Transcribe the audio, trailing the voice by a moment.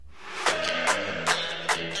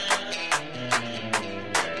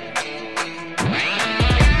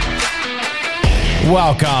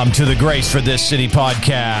Welcome to the Grace for This City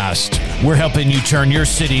podcast. We're helping you turn your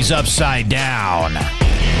cities upside down.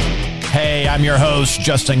 Hey, I'm your host,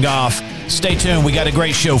 Justin Goff. Stay tuned. We got a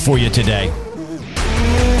great show for you today.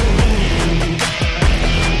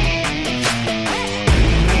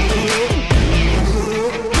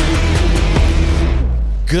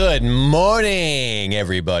 Good morning,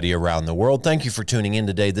 everybody around the world. Thank you for tuning in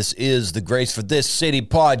today. This is the Grace for This City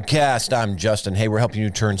podcast. I'm Justin. Hey, we're helping you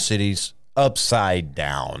turn cities upside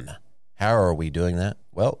down. How are we doing that?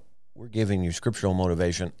 Well, we're giving you scriptural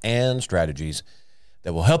motivation and strategies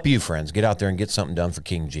that will help you, friends, get out there and get something done for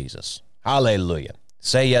King Jesus. Hallelujah.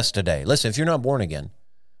 Say yes today. Listen, if you're not born again,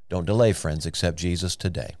 don't delay, friends. Accept Jesus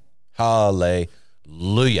today.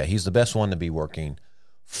 Hallelujah. He's the best one to be working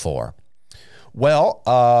for. Well,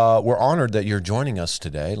 we're honored that you're joining us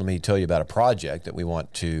today. Let me tell you about a project that we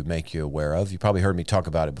want to make you aware of. You probably heard me talk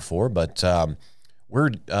about it before, but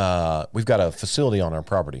we've got a facility on our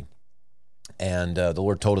property, and the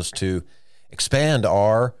Lord told us to expand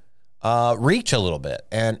our reach a little bit.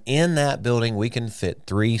 And in that building, we can fit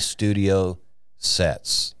 3 studio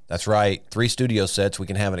sets. That's right, 3 studio sets. We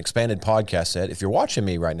can have an expanded podcast set. If you're watching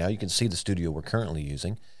me right now, you can see the studio we're currently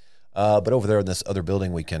using. But over there in this other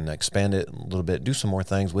building, we can expand it a little bit, do some more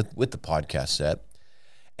things with the podcast set.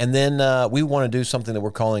 And then we want to do something that we're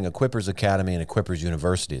calling Equippers Academy and Equippers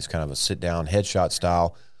University. It's kind of a sit-down, headshot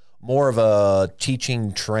style, more of a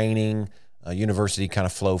teaching, training, university kind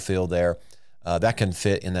of flow field there. That can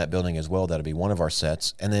fit in that building as well. That'll be one of our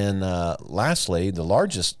sets. And then lastly, the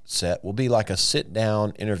largest set will be like a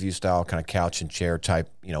sit-down, interview style, kind of couch and chair type,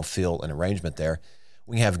 feel and arrangement there.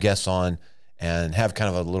 We can have guests on and have kind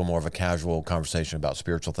of a little more of a casual conversation about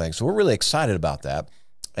spiritual things. So we're really excited about that.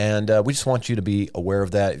 And we just want you to be aware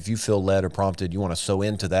of that. If you feel led or prompted, you want to sow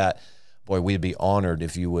into that, boy, we'd be honored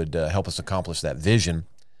if you would help us accomplish that vision.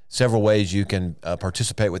 Several ways you can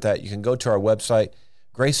participate with that. You can go to our website,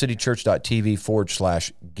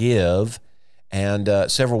 gracecitychurch.tv/give, and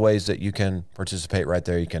several ways that you can participate right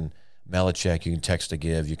there. You can mail a check, you can text a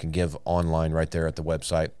give, you can give online right there at the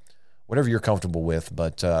website. Whatever you're comfortable with,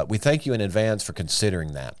 but we thank you in advance for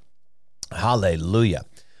considering that. Hallelujah.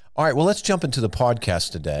 All right, well, let's jump into the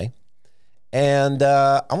podcast today. And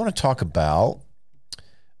I want to talk about,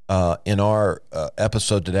 in our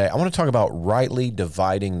episode today, I want to talk about rightly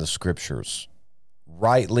dividing the scriptures.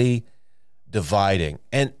 Rightly dividing.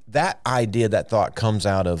 And that idea, that thought comes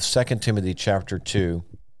out of 2 Timothy chapter 2,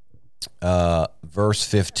 verse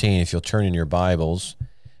 15, if you'll turn in your Bibles,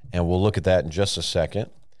 and we'll look at that in just a second.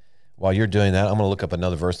 While you're doing that, I'm going to look up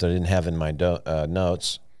another verse that I didn't have in my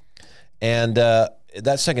notes. And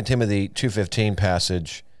that 2 Timothy 2:15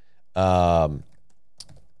 passage, hold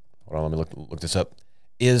on, let me look this up,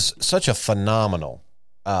 is such a phenomenal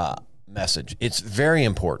message. It's very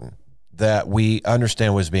important that we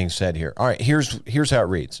understand what's being said here. All right, here's how it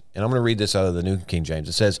reads. And I'm going to read this out of the New King James.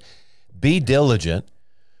 It says, "Be diligent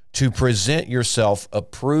to present yourself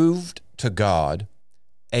approved to God,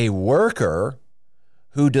 a worker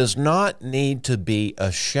who does not need to be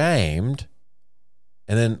ashamed,"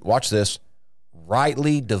 and then watch this,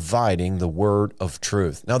 "rightly dividing the word of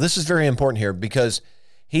truth." Now, this is very important here because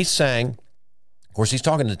he's saying, of course, he's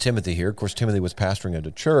talking to Timothy here. Of course, Timothy was pastoring at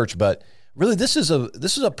a church, but really this is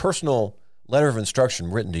a personal letter of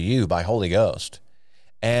instruction written to you by Holy Ghost.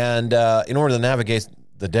 And in order to navigate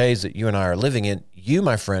the days that you and I are living in, you,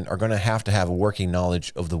 my friend, are going to have a working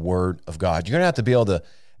knowledge of the word of God. You're going to have to be able to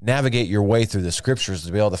navigate your way through the scriptures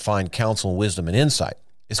to be able to find counsel, wisdom, and insight.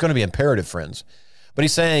 It's going to be imperative, friends. But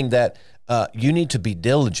he's saying that you need to be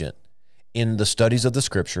diligent in the studies of the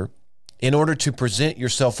scripture in order to present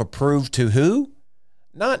yourself approved to who?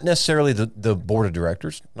 Not necessarily the board of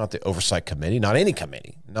directors, not the oversight committee, not any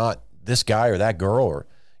committee, not this guy or that girl or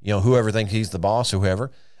whoever thinks he's the boss or whoever.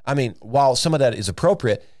 I mean, while some of that is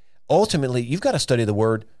appropriate, ultimately you've got to study the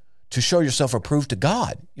word to show yourself approved to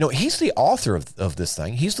God. He's the author of this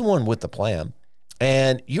thing. He's the one with the plan.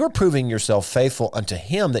 And you're proving yourself faithful unto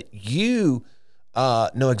him, that you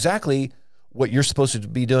know exactly what you're supposed to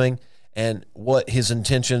be doing and what his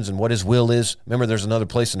intentions and what his will is. Remember, there's another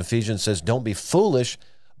place in Ephesians that says, don't be foolish,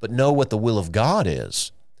 but know what the will of God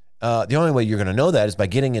is. The only way you're going to know that is by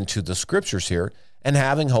getting into the scriptures here and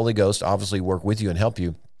having Holy Ghost obviously work with you and help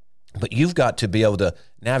you. But you've got to be able to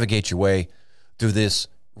navigate your way through this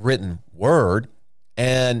written word,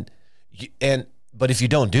 but if you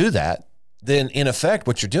don't do that, then in effect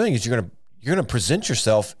what you're doing is you're going to present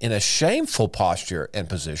yourself in a shameful posture and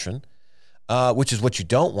position, which is what you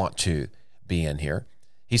don't want to be in here.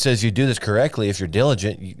 He says you do this correctly if you're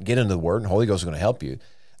diligent, you get into the word, and Holy Ghost is going to help you.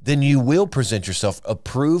 Then you will present yourself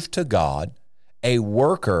approved to God, a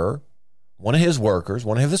worker one of his workers,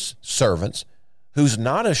 one of his servants, who's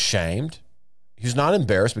not ashamed, who's not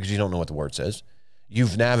embarrassed because you don't know what the word says.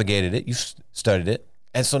 You've navigated it, you've studied it,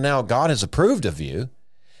 and so now God has approved of you,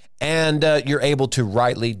 and you're able to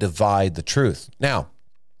rightly divide the truth. Now,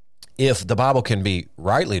 if the Bible can be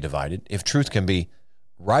rightly divided, if truth can be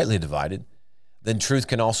rightly divided, then truth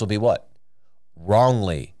can also be what?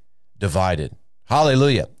 Wrongly divided.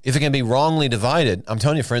 Hallelujah. If it can be wrongly divided, I'm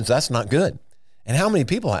telling you, friends, that's not good. And how many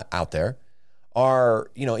people out there are,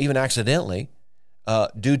 even accidentally,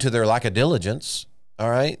 due to their lack of diligence, all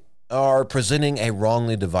right, are presenting a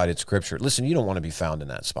wrongly divided scripture. Listen, you don't want to be found in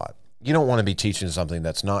that spot. You don't want to be teaching something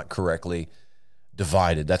that's not correctly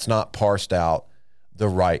divided, that's not parsed out the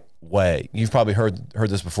right way. You've probably heard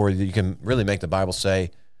this before, that you can really make the Bible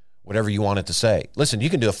say whatever you want it to say. Listen, you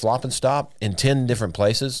can do a flop and stop in 10 different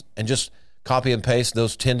places and just copy and paste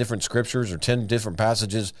those 10 different scriptures or 10 different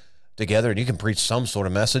passages together, and you can preach some sort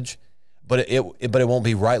of message, but it won't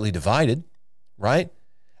be rightly divided, right?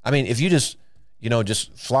 I mean, if you just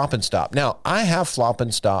flop and stop. Now, I have flopped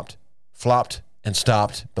and stopped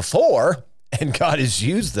before, and God has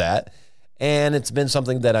used that, and it's been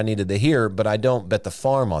something that I needed to hear, but I don't bet the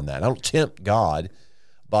farm on that. I don't tempt God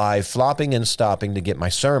by flopping and stopping to get my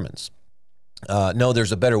sermons. No,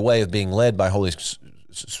 there's a better way of being led by Holy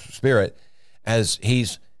Spirit as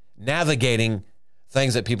he's navigating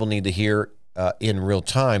things that people need to hear in real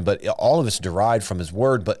time, but all of it's derived from his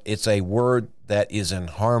word, but it's a word that is in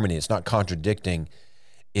harmony. It's not contradicting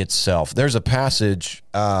itself. There's a passage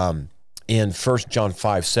in 1 John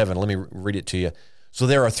 5:7. Let me read it to you. So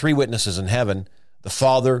there are three witnesses in heaven, the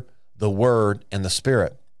Father, the Word, and the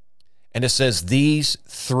Spirit. And it says these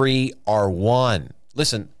three are one.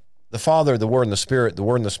 Listen, the Father, the Word, and the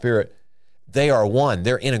Spirit, they are one.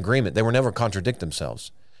 They're in agreement. They will never contradict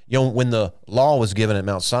themselves. When the law was given at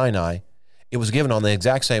Mount Sinai, it was given on the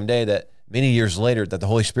exact same day that many years later that the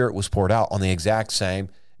Holy Spirit was poured out on the exact same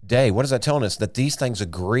day. What is that telling us? That these things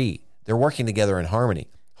agree. They're working together in harmony.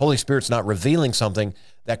 Holy Spirit's not revealing something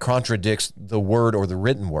that contradicts the word or the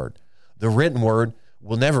written word. The written word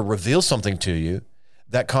will never reveal something to you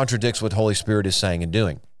that contradicts what Holy Spirit is saying and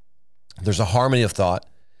doing. There's a harmony of thought.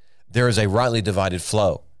 There is a rightly divided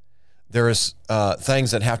flow. There is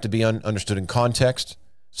things that have to be understood in context,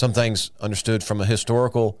 some things understood from a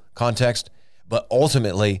historical context, but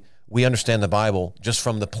ultimately we understand the Bible just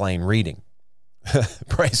from the plain reading.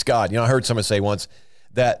 Praise God. I heard someone say once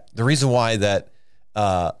that the reason why that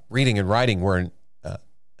reading and writing were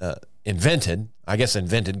invented,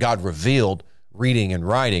 God revealed reading and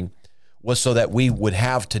writing, was so that we would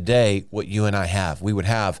have today what you and I have. We would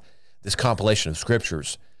have this compilation of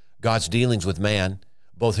scriptures, God's dealings with man,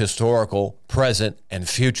 both historical, present, and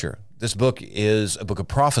future. This book is a book of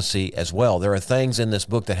prophecy as well. There are things in this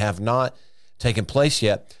book that have not taken place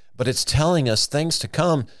yet, but it's telling us things to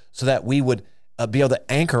come so that we would be able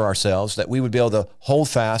to anchor ourselves, that we would be able to hold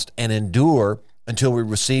fast and endure until we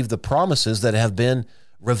receive the promises that have been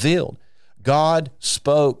revealed. God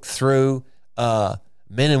spoke through men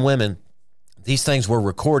and women. These things were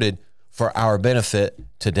recorded for our benefit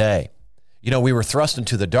today. We were thrust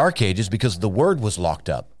into the dark ages because the word was locked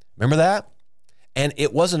up. Remember that? And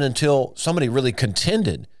it wasn't until somebody really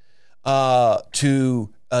contended to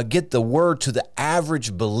get the word to the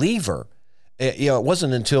average believer. It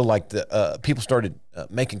wasn't until the people started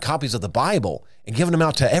making copies of the Bible and giving them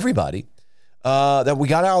out to everybody that we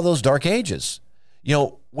got out of those dark ages.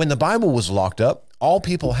 When the Bible was locked up, all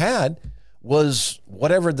people had was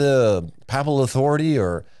whatever the papal authority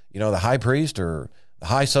or, the high priest or the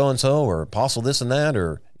high so-and-so or apostle this and that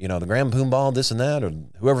or, the grand poobah this and that or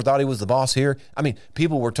whoever thought he was the boss here. I mean,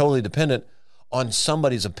 people were totally dependent on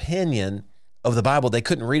somebody's opinion of the Bible. They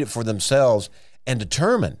couldn't read it for themselves and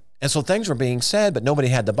determine. And so things were being said, but nobody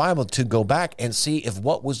had the Bible to go back and see if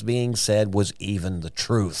what was being said was even the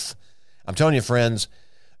truth. I'm telling you, friends,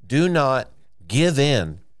 do not give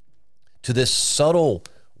in to this subtle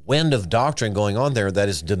wind of doctrine going on there that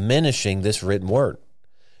is diminishing this written word.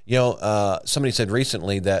 Somebody said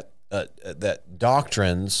recently that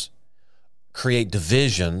doctrines create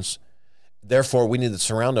divisions. Therefore, we need to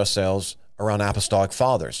surround ourselves around apostolic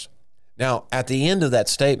fathers. Now, at the end of that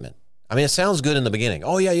statement, it sounds good in the beginning.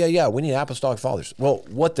 Oh, yeah, we need apostolic fathers. Well,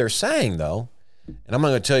 what they're saying, though, and I'm not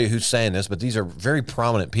going to tell you who's saying this, but these are very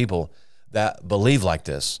prominent people that believe like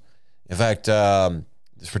this. In fact,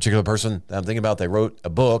 this particular person that I'm thinking about, they wrote a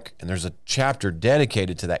book, and there's a chapter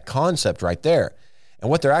dedicated to that concept right there. And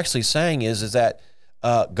what they're actually saying is that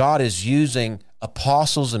God is using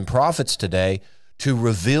apostles and prophets today to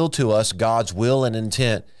reveal to us God's will and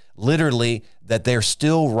intent, literally that they're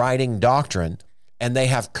still writing doctrine, and they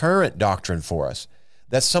have current doctrine for us.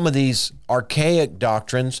 that some of these archaic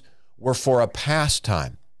doctrines were for a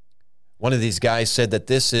pastime. One of these guys said that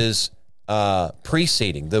this is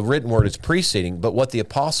preceding. The written word is preceding, but what the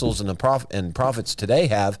apostles and the prophets today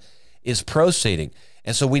have is proceeding.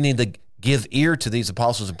 And so we need to give ear to these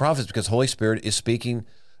apostles and prophets because Holy Spirit is speaking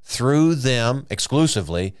through them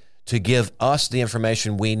exclusively to give us the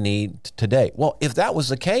information we need today. Well, if that was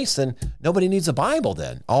the case, then nobody needs a Bible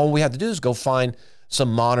then. All we have to do is go find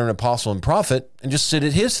some modern apostle and prophet and just sit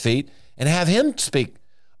at his feet and have him speak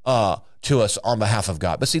to us on behalf of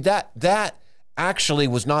God. But see, that actually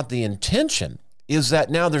was not the intention, is that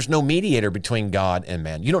now there's no mediator between God and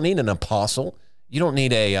man. You don't need an apostle. You don't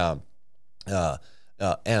need a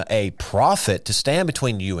prophet to stand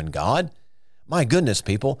between you and God. My goodness,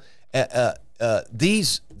 people.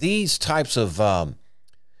 These types of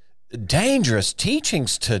dangerous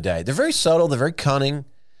teachings today, they're very subtle, they're very cunning.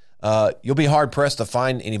 You'll be hard-pressed to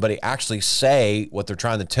find anybody actually say what they're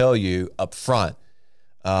trying to tell you up front.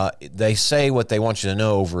 They say what they want you to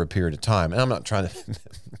know over a period of time. And I'm not trying to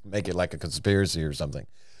make it like a conspiracy or something,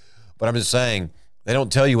 but I'm just saying they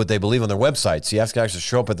don't tell you what they believe on their websites. You have to actually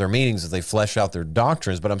show up at their meetings as they flesh out their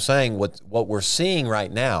doctrines. But I'm saying what we're seeing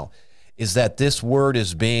right now is that this word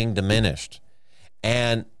is being diminished.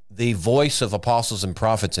 And the voice of apostles and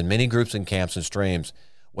prophets in many groups and camps and streams,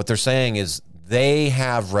 what they're saying is they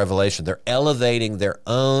have revelation. They're elevating their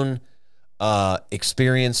own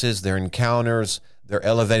experiences, their encounters. They're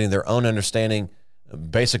elevating their own understanding,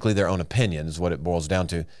 basically their own opinion is what it boils down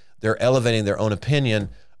to. They're elevating their own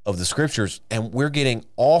opinion of the scriptures, and we're getting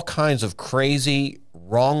all kinds of crazy,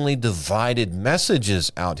 wrongly divided messages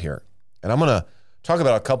out here. And I'm going to talk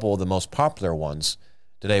about a couple of the most popular ones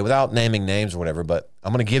today without naming names or whatever, but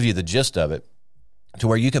I'm going to give you the gist of it to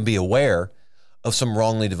where you can be aware of some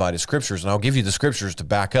wrongly divided scriptures. And I'll give you the scriptures to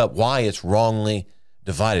back up why it's wrongly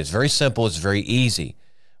divided. It's very simple. It's very easy.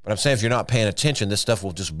 But I'm saying if you're not paying attention, this stuff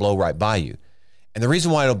will just blow right by you. And the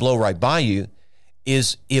reason why it'll blow right by you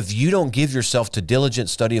is if you don't give yourself to diligent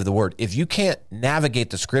study of the word, if you can't navigate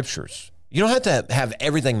the scriptures, you don't have to have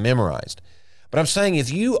everything memorized. But I'm saying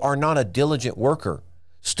if you are not a diligent worker,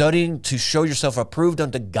 studying to show yourself approved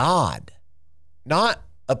unto God, not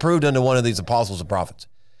approved unto one of these apostles and prophets,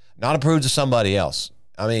 not approved to somebody else.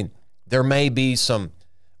 I mean, there may be some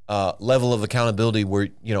level of accountability where,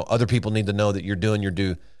 other people need to know that you're doing your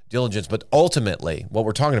due diligence. But ultimately, what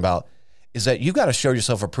we're talking about is that you've got to show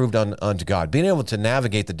yourself approved unto God, being able to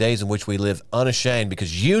navigate the days in which we live unashamed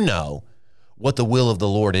because you know what the will of the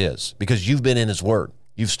Lord is, because you've been in his word.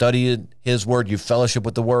 You've studied his word. You've fellowship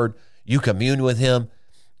with the word. You commune with him.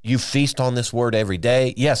 You feast on this word every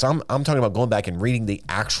day. Yes, I'm talking about going back and reading the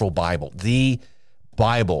actual Bible, the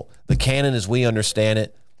canon as we understand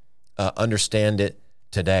it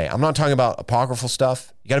today. I'm not talking about apocryphal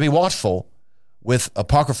stuff. You got to be watchful with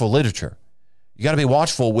apocryphal literature. You got to be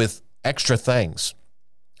watchful with extra things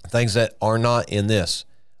that are not in this.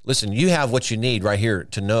 Listen, you have what you need right here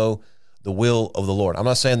to know the will of the Lord. I'm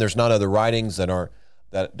not saying there's not other writings that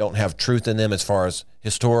don't have truth in them as far as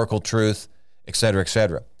historical truth, et cetera, et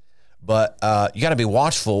cetera. But you got to be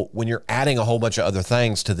watchful when you're adding a whole bunch of other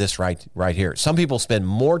things to this right here. Some people spend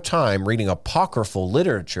more time reading apocryphal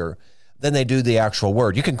literature than they do the actual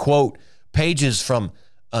word. You can quote pages from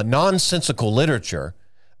nonsensical literature,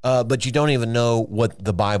 but you don't even know what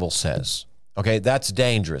the Bible says. Okay, that's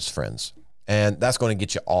dangerous, friends. And that's going to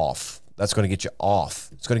get you off. That's going to get you off.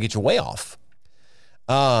 It's going to get you way off.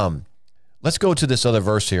 Let's go to this other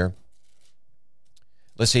verse here.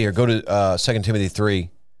 Let's see here. Go to 2 Timothy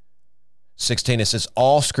 3:16. It says,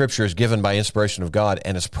 all scripture is given by inspiration of God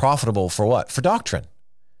and is profitable for what? For doctrine.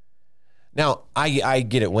 Now, I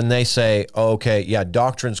get it when they say,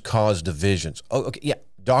 doctrines cause divisions.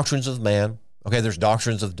 Doctrines of man. Okay, there's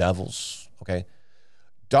doctrines of devils. Okay,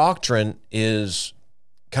 doctrine is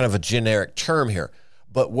kind of a generic term here.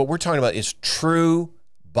 But what we're talking about is true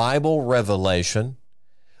Bible revelation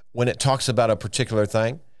when it talks about a particular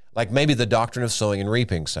thing, like maybe the doctrine of sowing and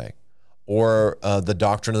reaping, say, or the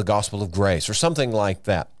doctrine of the gospel of grace, or something like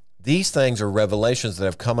that. These things are revelations that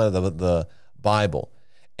have come out of the Bible.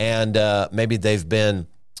 And maybe they've been,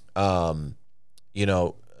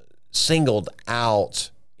 singled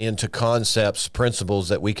out into concepts, principles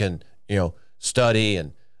that we can, study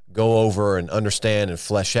and go over and understand and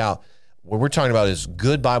flesh out. What we're talking about is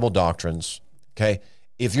good Bible doctrines, okay?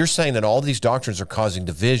 If you're saying that all these doctrines are causing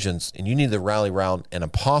divisions and you need to rally around an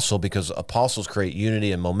apostle because apostles create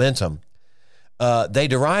unity and momentum, they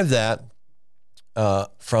derive that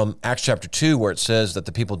from Acts chapter 2, where it says that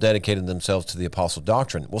the people dedicated themselves to the apostle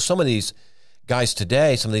doctrine. Well, some of these guys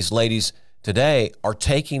today, some of these ladies today are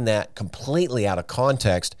taking that completely out of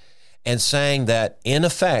context, and saying that, in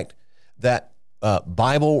effect, that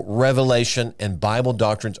Bible revelation and Bible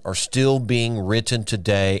doctrines are still being written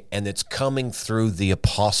today, and it's coming through the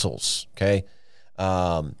apostles, okay?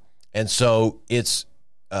 And so it's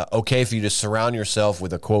okay for you to surround yourself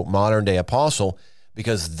with a, quote, modern-day apostle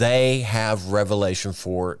because they have revelation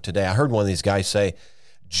for today. I heard one of these guys say,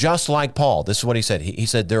 just like Paul, this is what he said. He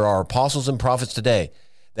said, there are apostles and prophets today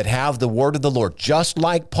that have the word of the Lord, just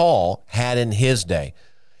like Paul had in his day.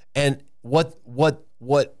 And what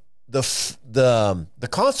the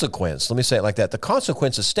consequence, let me say it like that, the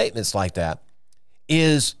consequence of statements like that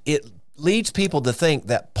is it leads people to think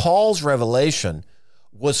that Paul's revelation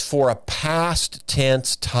was for a past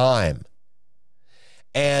tense time.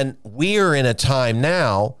 And we are in a time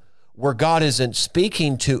now where God isn't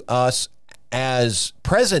speaking to us as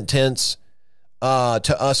present tense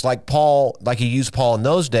to us like Paul, like he used Paul in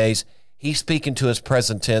those days. He's speaking to us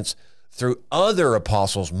present tense through other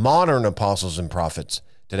apostles, modern apostles and prophets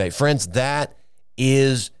today. Friends, that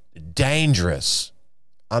is dangerous.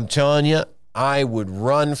 I'm telling you, I would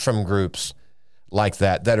run from groups like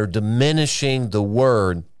that are diminishing the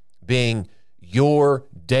word being your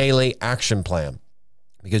daily action plan,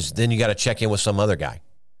 because then you got to check in with some other guy.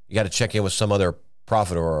 You got to check in with some other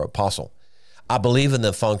prophet or apostle. I believe in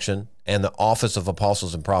the function and the office of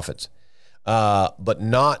apostles and prophets, but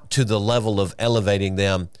not to the level of elevating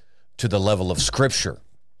them to the level of Scripture,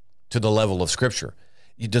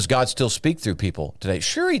 Does God still speak through people today?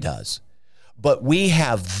 Sure he does. But we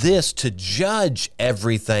have this to judge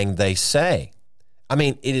everything they say. I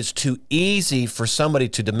mean, it is too easy for somebody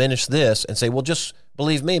to diminish this and say, well, just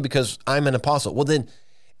believe me because I'm an apostle. Well, then,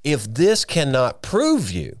 if this cannot prove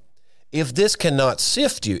you, if this cannot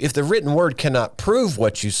sift you, if the written word cannot prove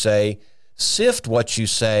what you say, sift what you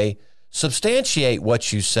say, substantiate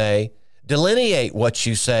what you say, delineate what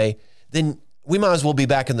you say, then we might as well be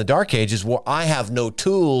back in the dark ages where I have no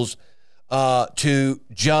tools to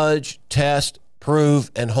judge, test,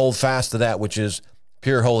 prove, and hold fast to that which is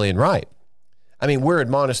pure, holy, and right. I mean, we're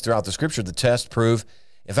admonished throughout the Scripture to test, prove.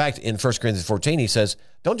 In fact, in 1 Corinthians 14, he says,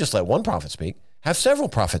 don't just let one prophet speak. Have several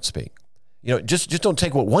prophets speak. You know, just don't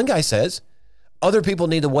take what one guy says. Other people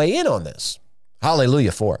need to weigh in on this.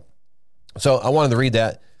 Hallelujah for it. So I wanted to read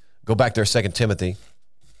that. Go back there, 2 Timothy.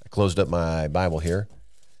 I closed up my Bible here.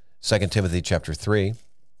 2 Timothy chapter 3.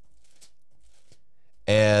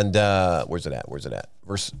 And where's it at?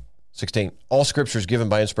 Verse 16. All Scripture is given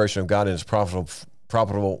by inspiration of God and is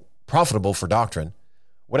profitable for doctrine.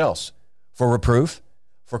 What else? For reproof,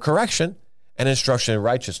 for correction, and instruction in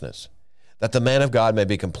righteousness, that the man of God may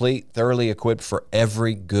be complete, thoroughly equipped for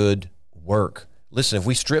every good work. Listen, if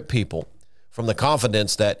we strip people from the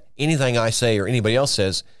confidence that anything I say or anybody else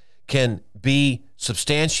says can be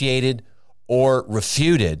substantiated or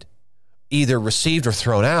refuted, either received or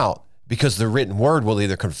thrown out, because the written word will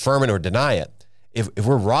either confirm it or deny it. If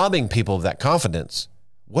we're robbing people of that confidence,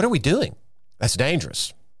 what are we doing? That's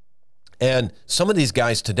dangerous. And some of these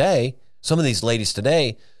guys today, some of these ladies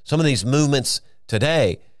today, some of these movements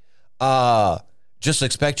today, just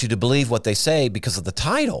expect you to believe what they say because of the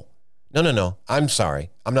title. No. I'm sorry.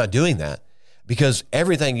 I'm not doing that, because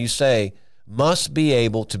everything you say must be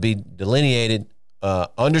able to be delineated,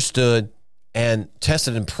 understood, and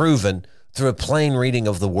tested and proven through a plain reading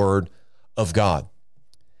of the Word of God.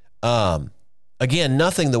 Again,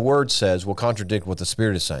 nothing the Word says will contradict what the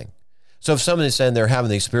Spirit is saying. So if somebody's saying they're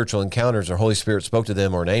having these spiritual encounters, or Holy Spirit spoke to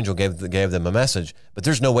them, or an angel gave them a message, but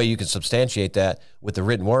there's no way you can substantiate that with the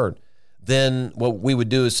written word, then what we would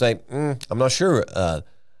do is say, I'm not sure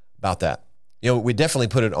about that. You know, we definitely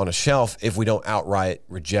put it on a shelf if we don't outright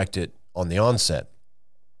reject it on the onset.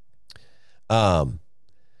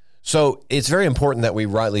 So it's very important that we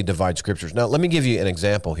rightly divide Scriptures. Now, let me give you an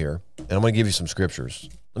example here, and I'm going to give you some Scriptures.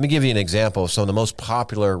 Let me give you an example of some of the most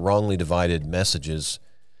popular wrongly divided messages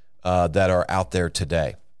that are out there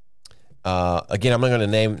today. Again, I'm not going to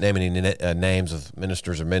name any names of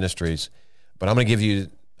ministers or ministries, but I'm going to give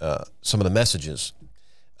you some of the messages.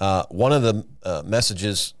 One of the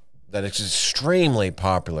messages that is extremely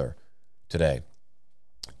popular today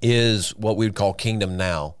is what we would call Kingdom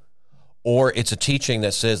Now, or it's a teaching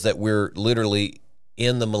that says that we're literally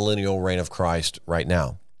in the millennial reign of Christ right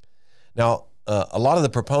now. Now, a lot of the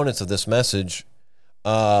proponents of this message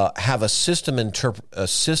have a system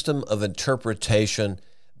of interpretation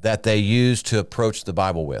that they use to approach the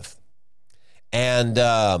Bible with. And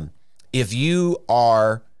if you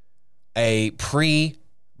are a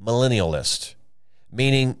pre-millennialist,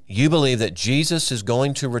 meaning you believe that Jesus is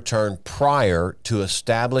going to return prior to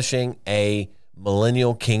establishing a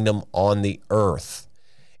millennial kingdom on the earth,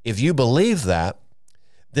 if you believe that,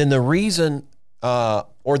 then the reason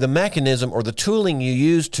or the mechanism or the tooling you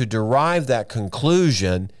use to derive that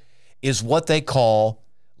conclusion is what they call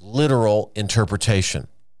literal interpretation.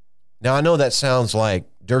 Now, I know that sounds like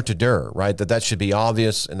dirt to dirt, right? That should be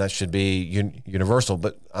obvious and that should be universal,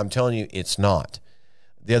 but I'm telling you, it's not.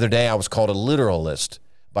 The other day, I was called a literalist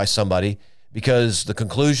by somebody because the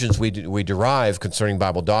conclusions we derive concerning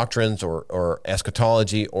Bible doctrines or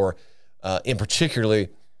eschatology or in particularly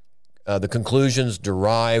the conclusions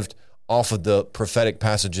derived off of the prophetic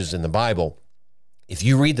passages in the Bible, if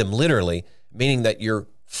you read them literally, meaning that your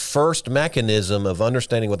first mechanism of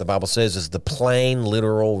understanding what the Bible says is the plain,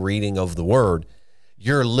 literal reading of the word,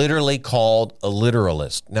 you're literally called a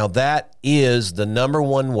literalist. Now, that is the number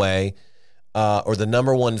one way or the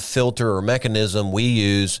number one filter or mechanism we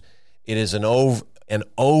use. It is an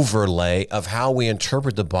overlay of how we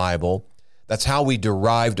interpret the Bible. That's how we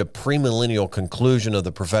derived a premillennial conclusion of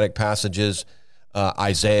the prophetic passages,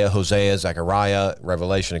 Isaiah, Hosea, Zechariah,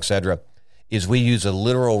 Revelation, etc., is we use a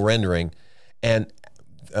literal rendering. And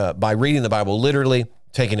by reading the Bible literally,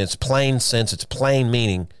 taking its plain sense, its plain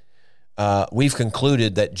meaning, we've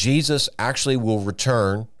concluded that Jesus actually will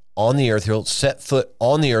return on the earth. He'll set foot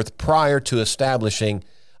on the earth prior to establishing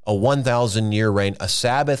a 1,000-year reign, a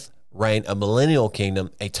Sabbath reign, a millennial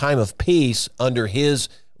kingdom, a time of peace under his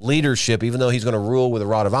leadership. Even though he's going to rule with a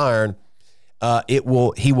rod of iron, he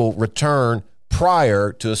will return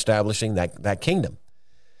prior to establishing that kingdom.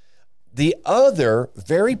 The other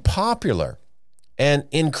very popular and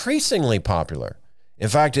increasingly popular, in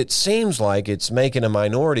fact, it seems like it's making a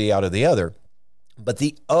minority out of the other, but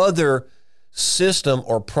the other system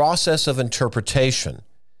or process of interpretation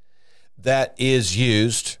that is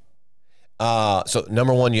used, so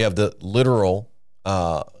number one, you have the literal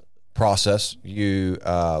process.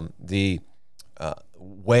 The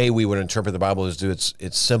way we would interpret the Bible is do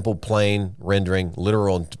its simple, plain rendering,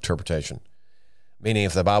 literal interpretation. Meaning,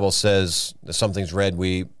 if the Bible says that something's red,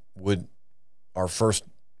 our first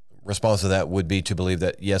response to that would be to believe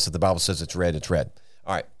that, yes, if the Bible says it's red, it's red.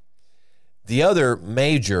 All right. The other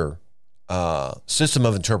major system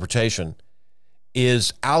of interpretation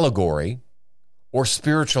is allegory or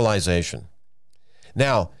spiritualization.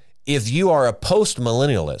 Now, if you are a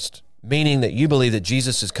post-millennialist, meaning that you believe that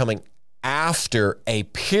Jesus is coming after a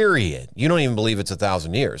period, you don't even believe it's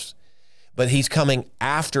 1,000 years, but he's coming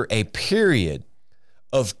after a period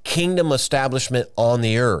of kingdom establishment on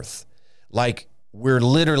the earth. Like, we're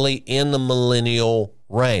literally in the millennial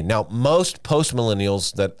reign. Now, most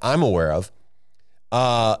post-millennials that I'm aware of,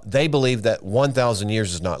 they believe that 1,000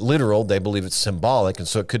 years is not literal. They believe it's symbolic, and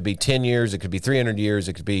so it could be 10 years, it could be 300 years,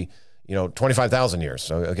 it could be 25,000 years.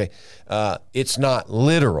 So, okay, it's not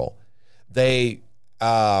literal. It's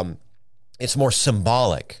more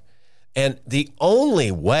symbolic. And the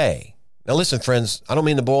only way, now listen, friends, I don't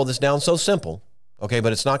mean to boil this down so simple, okay,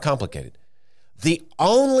 but it's not complicated. The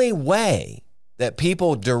only way that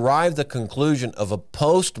people derive the conclusion of a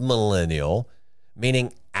post-millennial,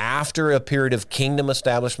 meaning after a period of kingdom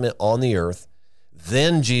establishment on the earth,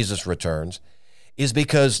 then Jesus returns, is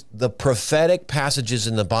because the prophetic passages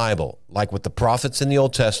in the Bible, like with the prophets in the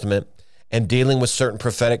Old Testament and dealing with certain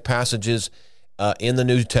prophetic passages in the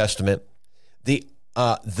New Testament,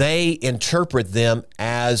 they interpret them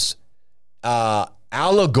as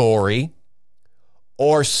allegory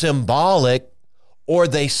or symbolic, or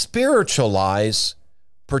they spiritualize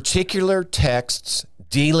particular texts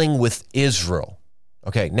dealing with Israel.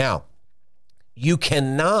 Okay, now, you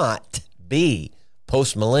cannot be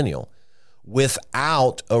postmillennial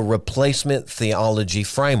without a replacement theology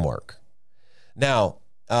framework. Now,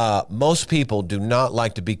 most people do not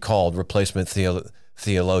like to be called replacement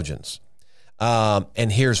theologians.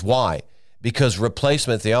 And here's why. Because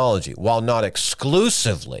replacement theology, while not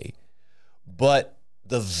exclusively, but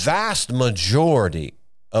the vast majority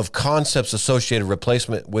of concepts associated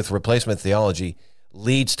with replacement theology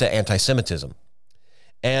leads to anti-Semitism.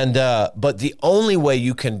 And but the only way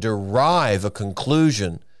you can derive a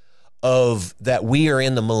conclusion of that we are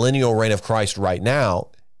in the millennial reign of Christ right now,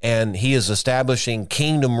 and he is establishing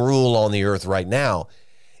kingdom rule on the earth right now,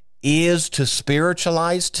 is to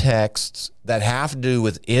spiritualize texts that have to do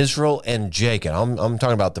with Israel and Jacob. I'm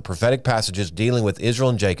talking about the prophetic passages dealing with Israel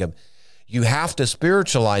and Jacob. You have to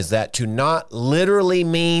spiritualize that to not literally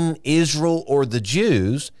mean Israel or the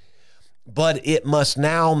Jews, but it must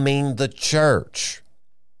now mean the church.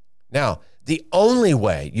 Now, the only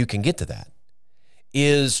way you can get to that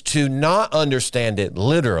is to not understand it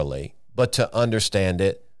literally, but to understand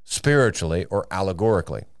it spiritually or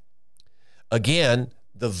allegorically. Again,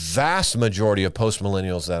 the vast majority of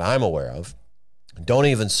postmillennials that I'm aware of don't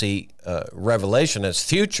even see Revelation as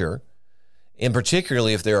future and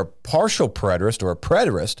particularly if they're a partial preterist or a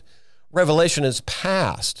preterist, Revelation is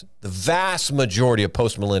past. The vast majority of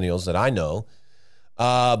postmillennials that I know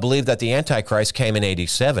believe that the Antichrist came in AD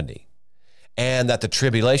 70 and that the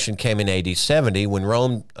tribulation came in AD 70 when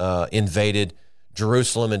Rome invaded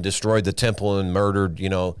Jerusalem and destroyed the temple and murdered,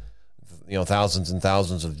 thousands and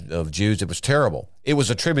thousands of Jews. It was terrible. It was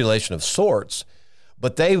a tribulation of sorts,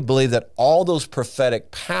 but they believe that all those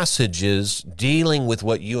prophetic passages dealing with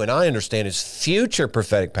what you and I understand as future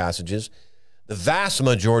prophetic passages, the vast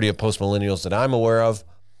majority of postmillennials that I'm aware of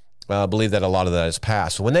believe that a lot of that is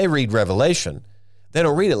past. So when they read Revelation, they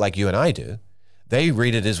don't read it like you and I do. They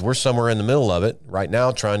read it as we're somewhere in the middle of it right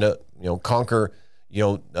now, trying to conquer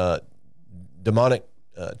demonic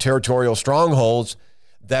territorial strongholds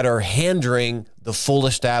that are hindering the full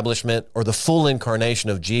establishment or the full incarnation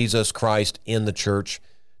of Jesus Christ in the church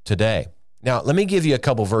today. Now, let me give you a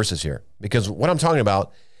couple verses here, because what I'm talking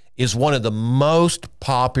about is one of the most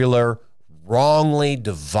popular, wrongly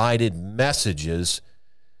divided messages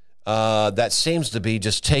that seems to be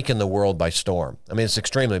just taking the world by storm. I mean, it's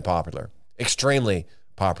extremely popular.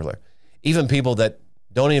 Even people that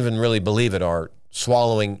don't even really believe it are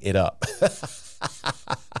swallowing it up.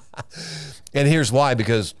 And here's why: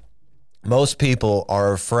 because most people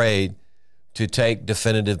are afraid to take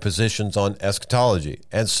definitive positions on eschatology.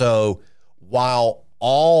 And so while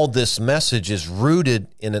all this message is rooted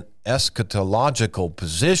in an eschatological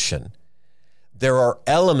position, there are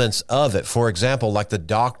elements of it, for example, like the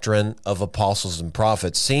doctrine of apostles and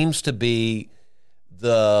prophets, seems to be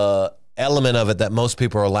the element of it that most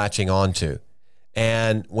people are latching onto.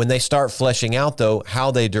 And when they start fleshing out, though,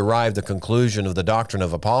 how they derive the conclusion of the doctrine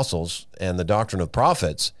of apostles and the doctrine of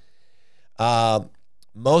prophets,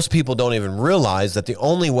 most people don't even realize that the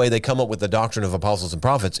only way they come up with the doctrine of apostles and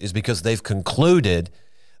prophets is because they've concluded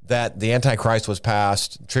that the Antichrist was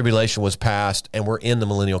past, tribulation was past, and we're in the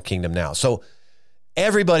millennial kingdom now. So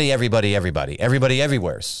everybody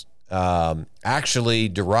everywhere actually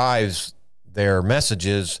derives their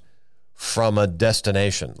messages from a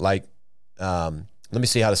destination. Like, let me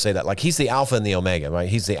see how to say that. Like, he's the Alpha and the Omega, right?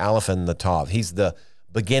 He's the Aleph and the Tav. He's the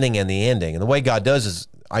beginning and the ending. And the way God does is,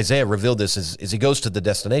 Isaiah revealed this, is he goes to the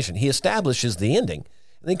destination. He establishes the ending.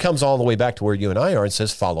 And then he comes all the way back to where you and I are and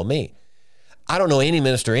says, follow me. I don't know any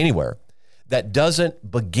minister anywhere that doesn't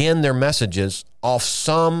begin their messages off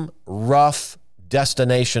some rough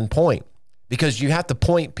destination point, because you have to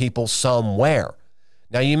point people somewhere.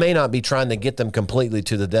 Now, you may not be trying to get them completely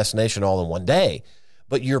to the destination all in one day,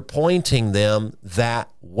 but you're pointing them that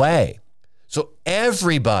way. So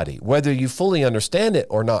everybody, whether you fully understand it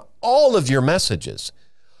or not, all of your messages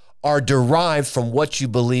are derived from what you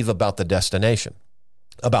believe about the destination,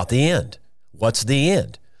 about the end. What's the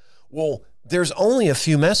end? Well, there's only a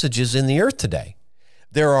few messages in the earth today.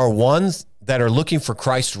 There are ones that are looking for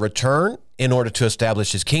Christ's return in order to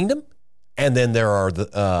establish his kingdom. And then there are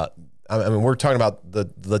we're talking about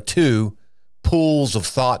the two pools of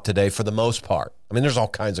thought today for the most part. I mean, there's all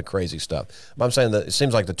kinds of crazy stuff. But I'm saying that it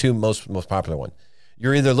seems like the two most popular one.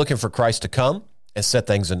 You're either looking for Christ to come and set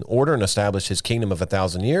things in order and establish his kingdom of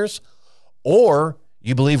 1,000 years, or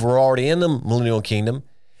you believe we're already in the millennial kingdom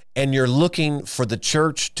and you're looking for the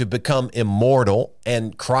church to become immortal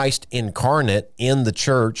and Christ incarnate in the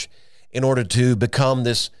church in order to become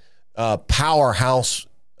this powerhouse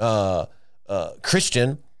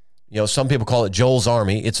Christian. Some people call it Joel's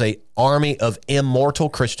army. It's an army of immortal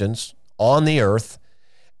Christians on the earth,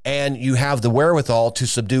 and you have the wherewithal to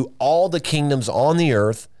subdue all the kingdoms on the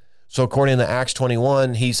earth. So according to Acts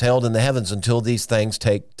 21, he's held in the heavens until these things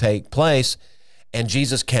take place, and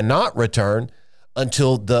Jesus cannot return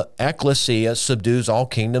until the ecclesia subdues all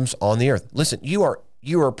kingdoms on the earth. Listen, you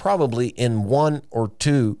are probably in one or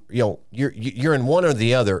two, you're in one or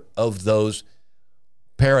the other of those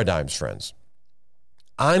paradigms, friends.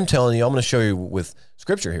 I'm telling you, I'm going to show you with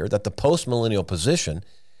scripture here that the postmillennial position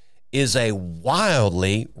is a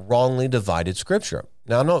wildly wrongly divided scripture.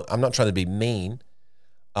 Now, I'm not trying to be mean.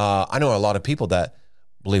 I know a lot of people that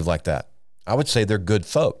believe like that. I would say they're good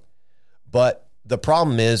folk. But the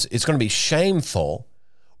problem is it's going to be shameful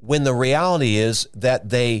when the reality is that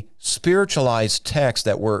they spiritualize texts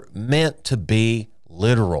that were meant to be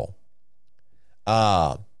literal.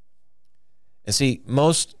 And see,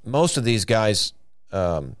 most of these guys,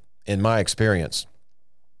 in my experience,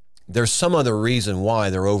 there's some other reason why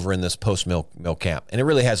they're over in this post-mill camp. And it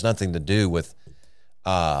really has nothing to do with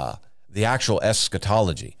the actual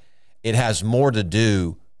eschatology. It has more to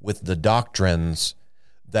do with the doctrines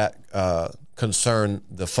that concern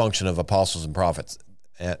the function of apostles and prophets.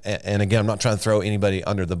 And again, I'm not trying to throw anybody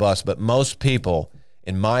under the bus, but most people,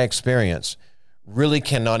 in my experience, really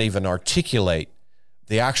cannot even articulate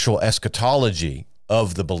the actual eschatology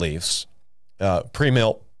of the beliefs,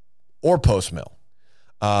 pre-mill or post-mill.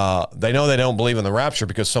 They know they don't believe in the rapture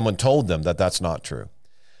because someone told them that that's not true.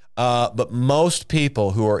 But most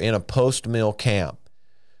people who are in a post-mill camp,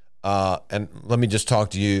 and let me just talk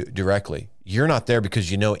to you directly, you're not there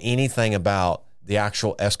because you know anything about the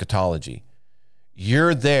actual eschatology.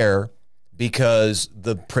 You're there because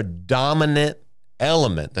the predominant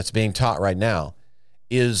element that's being taught right now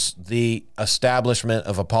is the establishment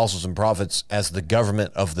of apostles and prophets as the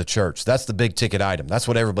government of the church. That's the big ticket item. That's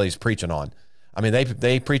what everybody's preaching on. I mean,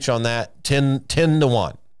 they preach on that 10 to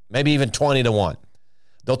 1, maybe even 20 to 1.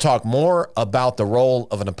 They'll talk more about the role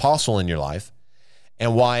of an apostle in your life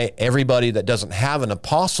and why everybody that doesn't have an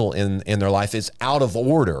apostle in their life is out of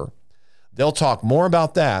order. They'll talk more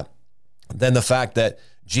about that than the fact that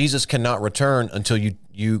Jesus cannot return until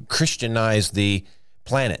you Christianize the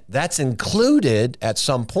planet. That's included at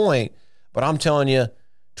some point, but I'm telling you,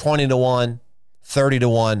 20 to 1, 30 to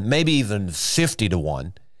 1, maybe even 50 to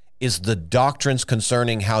 1 is the doctrines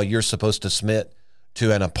concerning how you're supposed to submit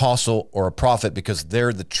to an apostle or a prophet because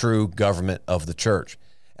they're the true government of the church.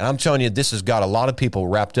 And I'm telling you, this has got a lot of people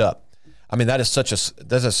wrapped up. I mean, that is such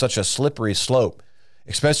a slippery slope,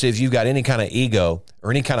 especially if you've got any kind of ego or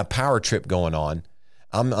any kind of power trip going on.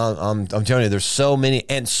 I'm telling you, there's so many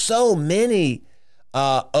so many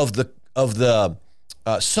of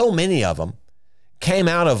them came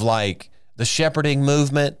out of like the shepherding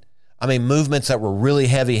movement. I mean, movements that were really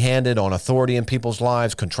heavy-handed on authority in people's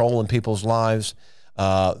lives, control in people's lives.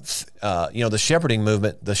 The shepherding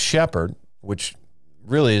movement, the shepherd, which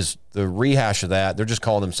really is the rehash of that. They're just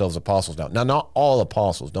calling themselves apostles now. Now, not all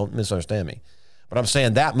apostles. Don't misunderstand me. But I'm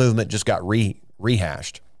saying that movement just got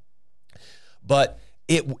rehashed. But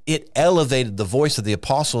it elevated the voice of the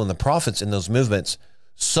apostle and the prophets in those movements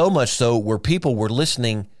so much so where people were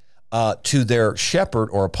listening to their shepherd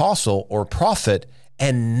or apostle or prophet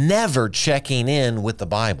and never checking in with the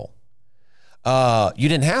Bible. You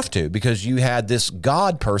didn't have to because you had this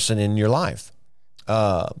God person in your life.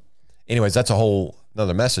 Anyways, that's a whole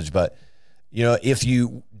another message. But, you know, if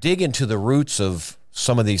you dig into the roots of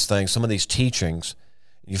some of these things, some of these teachings,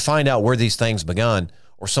 you find out where these things begun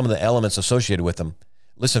or some of the elements associated with them.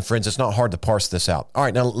 Listen, friends, it's not hard to parse this out. All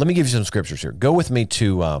right, now let me give you some scriptures here. Go with me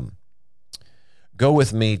to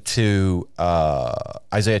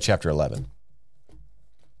Isaiah chapter 11.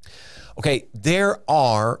 Okay, there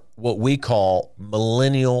are what we call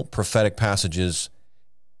millennial prophetic passages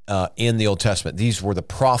in the Old Testament. These were the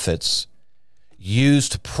prophets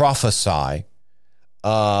used to prophesy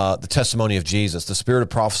the testimony of Jesus. The spirit of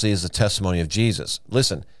prophecy is the testimony of Jesus.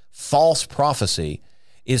 Listen, false prophecy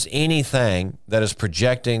is anything that is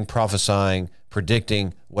projecting, prophesying,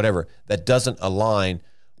 predicting, whatever, that doesn't align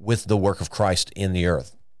with the work of Christ in the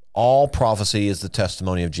earth. All prophecy is the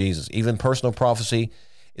testimony of Jesus. Even personal prophecy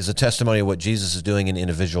is a testimony of what Jesus is doing in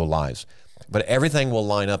individual lives. But everything will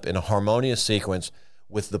line up in a harmonious sequence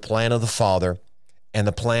with the plan of the Father and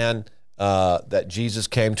the plan that Jesus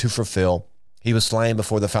came to fulfill. He was slain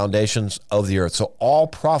before the foundations of the earth. So all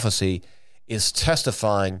prophecy is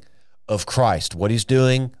testifying of Christ, what he's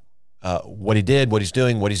doing, what he did, what he's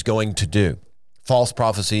doing, what he's going to do. False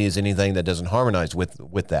prophecy is anything that doesn't harmonize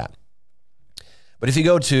with that. But if you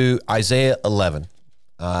go to Isaiah 11,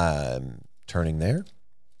 I'm turning there.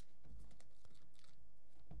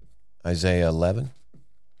 Isaiah 11.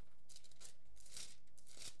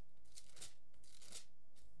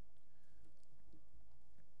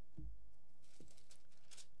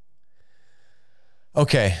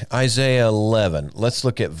 Okay, Isaiah 11. Let's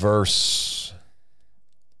look at verse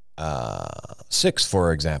 6,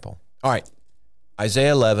 for example. All right,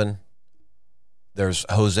 Isaiah 11, there's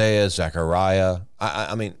Hosea, Zechariah.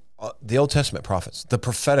 I mean, the Old Testament prophets, the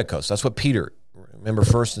propheticos. That's what Peter, remember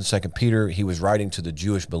 1st and 2nd Peter, he was writing to the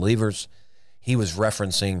Jewish believers. He was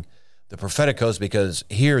referencing the propheticos because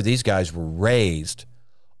here these guys were raised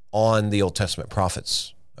on the Old Testament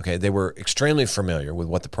prophets. Okay, they were extremely familiar with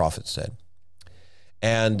what the prophets said.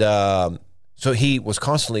 And so he was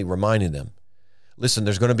constantly reminding them, listen,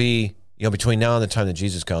 there's going to be, between now and the time that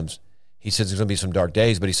Jesus comes, he says there's going to be some dark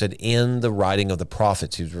days, but he said in the writing of the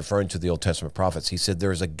prophets, he was referring to the Old Testament prophets, he said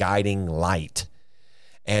there's a guiding light.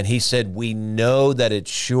 And he said, we know that it's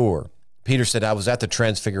sure. Peter said, I was at the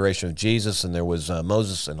transfiguration of Jesus, and there was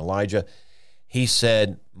Moses and Elijah. He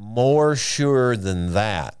said, more sure than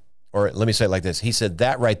that, or let me say it like this. He said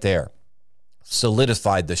that right there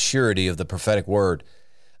solidified the surety of the prophetic word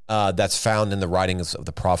that's found in the writings of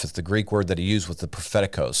the prophets. The Greek word that he used was the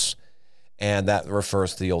propheticos, and that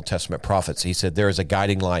refers to the Old Testament prophets. He said there is a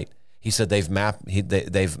guiding light. he said they've mapped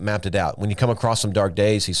it out. When you come across some dark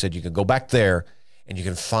days, he said you can go back there and you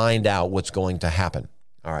can find out what's going to happen.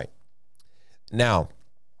 All right. Now,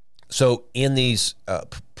 so in these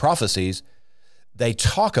prophecies, they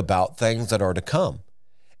talk about things that are to come.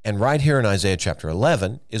 And right here in Isaiah chapter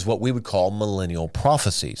 11 is what we would call millennial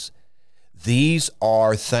prophecies. These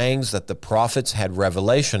are things that the prophets had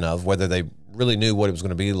revelation of, whether they really knew what it was going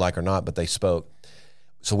to be like or not, but they spoke.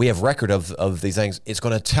 So we have record of these things. It's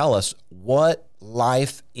going to tell us what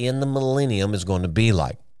life in the millennium is going to be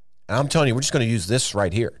like. And I'm telling you, we're just going to use this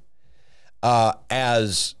right here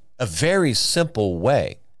as a very simple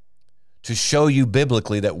way to show you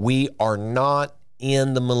biblically that we are not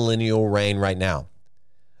in the millennial reign right now.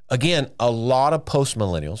 Again, a lot of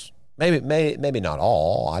post-millennials, maybe not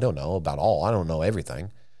all, I don't know about all, I don't know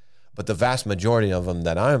everything, but the vast majority of them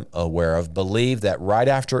that I'm aware of believe that right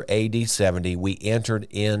after AD 70, we entered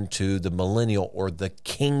into the millennial or the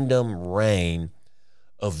kingdom reign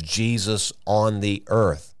of Jesus on the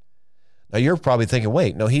earth. Now, you're probably thinking,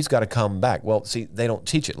 wait, no, he's got to come back. Well, see, they don't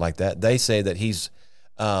teach it like that. They say that he's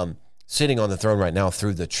sitting on the throne right now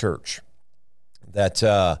through the church, that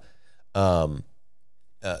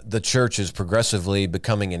the church is progressively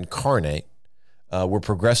becoming incarnate. We're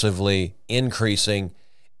progressively increasing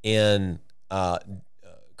in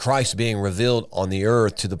Christ being revealed on the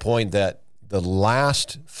earth to the point that the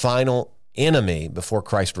last final enemy before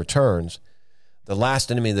Christ returns, the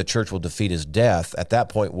last enemy the church will defeat is death. At that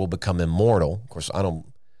point, we'll become immortal. Of course, I don't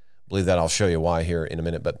believe that. I'll show you why here in a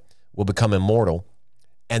minute, but we'll become immortal,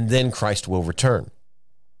 and then Christ will return.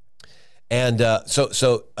 And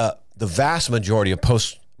so the vast majority of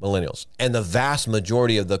post-millennials and the vast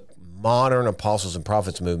majority of the modern apostles and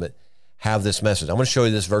prophets movement have this message. I'm going to show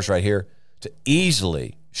you this verse right here to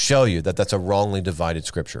easily show you that that's a wrongly divided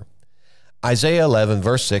scripture. Isaiah 11,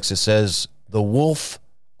 verse 6, it says, "The wolf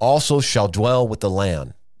also shall dwell with the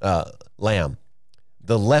lamb.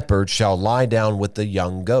 The leopard shall lie down with the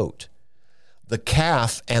young goat. The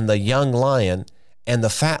calf and the young lion and the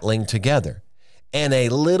fatling together, and a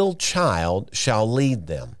little child shall lead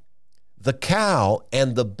them. The cow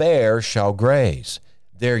and the bear shall graze.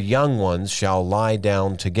 Their young ones shall lie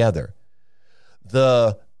down together.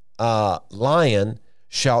 The lion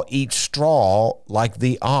shall eat straw like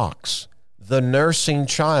the ox. The nursing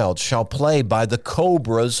child shall play by the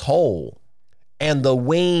cobra's hole, and the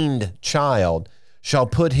weaned child shall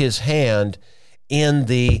put his hand in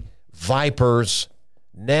the viper's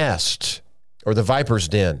nest," or the viper's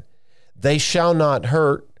den. "They shall not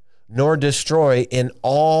hurt nor destroy in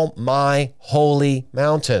all my holy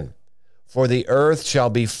mountain. For the earth shall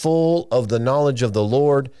be full of the knowledge of the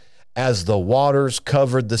Lord as the waters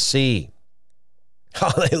covered the sea."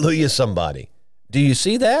 Hallelujah, somebody. Do you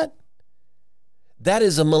see that? That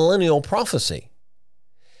is a millennial prophecy.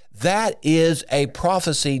 That is a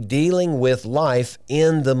prophecy dealing with life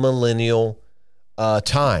in the millennial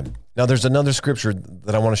time. Now, there's another scripture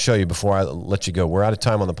that I want to show you before I let you go. We're out of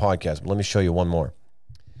time on the podcast, but let me show you one more.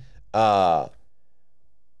 And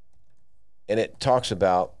it talks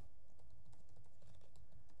about,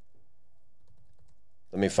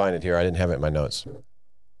 let me find it here. I didn't have it in my notes.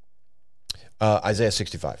 Isaiah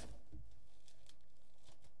 65.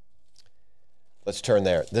 Let's turn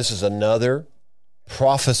there. This is another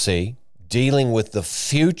prophecy dealing with the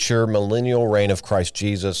future millennial reign of Christ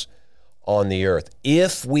Jesus on the earth.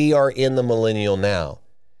 If we are in the millennial now,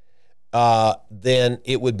 then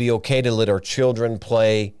it would be okay to let our children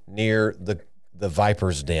play near the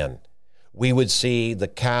viper's den. We would see the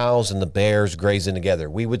cows and the bears grazing together.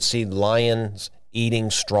 We would see lions eating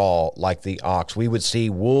straw like the ox. We would see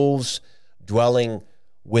wolves dwelling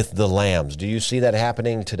with the lambs. Do you see that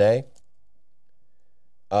happening today?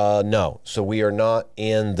 No. So we are not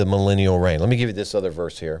in the millennial reign. Let me give you this other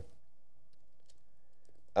verse here.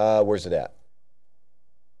 Where's it at?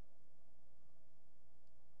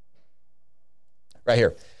 Right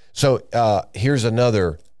here. So here's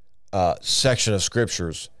another section of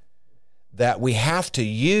scriptures that we have to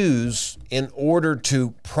use in order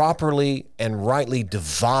to properly and rightly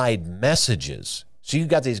divide messages. So you've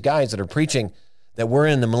got these guys that are preaching that we're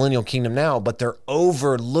in the millennial kingdom now, but they're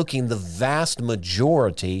overlooking the vast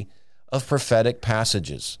majority of prophetic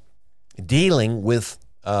passages dealing with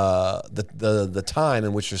the time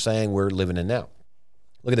in which you're saying we're living in now.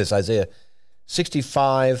 Look at this, Isaiah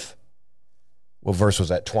 65. What verse was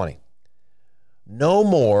that? 20. "No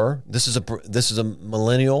more," this is a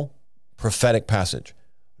millennial prophetic passage.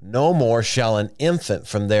 "No more shall an infant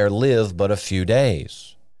from there live but a few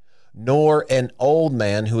days, nor an old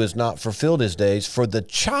man who has not fulfilled his days, for the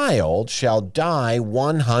child shall die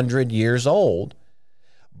 100 years old,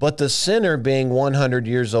 but the sinner being 100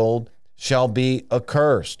 years old shall be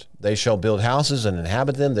accursed. They shall build houses and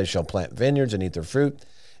inhabit them. They shall plant vineyards and eat their fruit.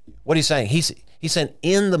 What he's saying, he's saying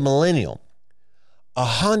in the millennium,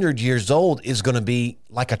 100 years old is going to be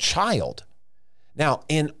like a child. Now,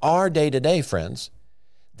 in our day-to-day, friends,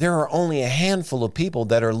 there are only a handful of people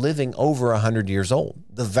that are living over 100 years old.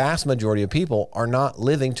 The vast majority of people are not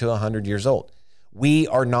living to 100 years old. We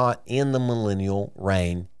are not in the millennial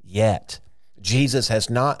reign yet. Jesus has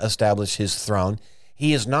not established his throne.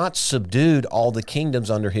 He has not subdued all the kingdoms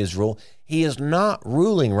under his rule. He is not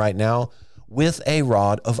ruling right now with a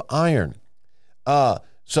rod of iron.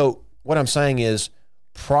 So what I'm saying is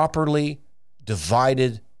properly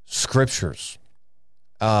divided scriptures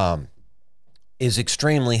is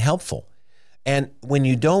extremely helpful. And when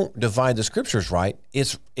you don't divide the scriptures right,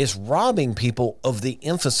 it's robbing people of the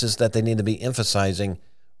emphasis that they need to be emphasizing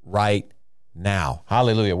right now.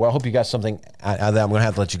 Hallelujah. Well, I hope you got something out of that. I'm going to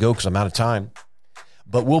have to let you go because I'm out of time.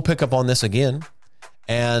 But we'll pick up on this again.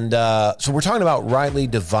 And so we're talking about rightly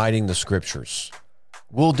dividing the scriptures.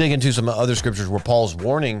 We'll dig into some other scriptures where Paul's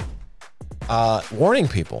warning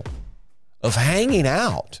people of hanging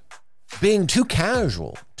out, being too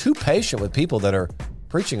casual, too patient with people that are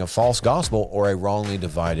preaching a false gospel or a wrongly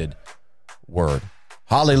divided word.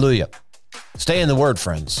 Hallelujah. Stay in the word,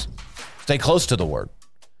 friends. Stay close to the word.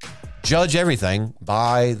 Judge everything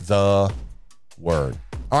by the word.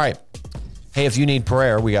 All right. Hey, if you need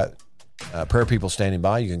prayer, we got prayer people standing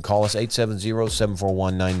by. You can call us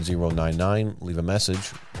 870-741-9099. Leave a message.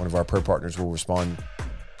 One of our prayer partners will respond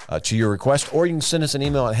to your request, or you can send us an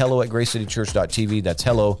email at hello@gracecitychurch.tv. That's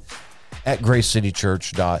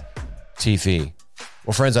hello@gracecitychurch.tv.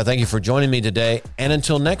 Well, friends, I thank you for joining me today. And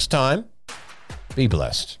until next time, be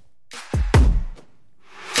blessed.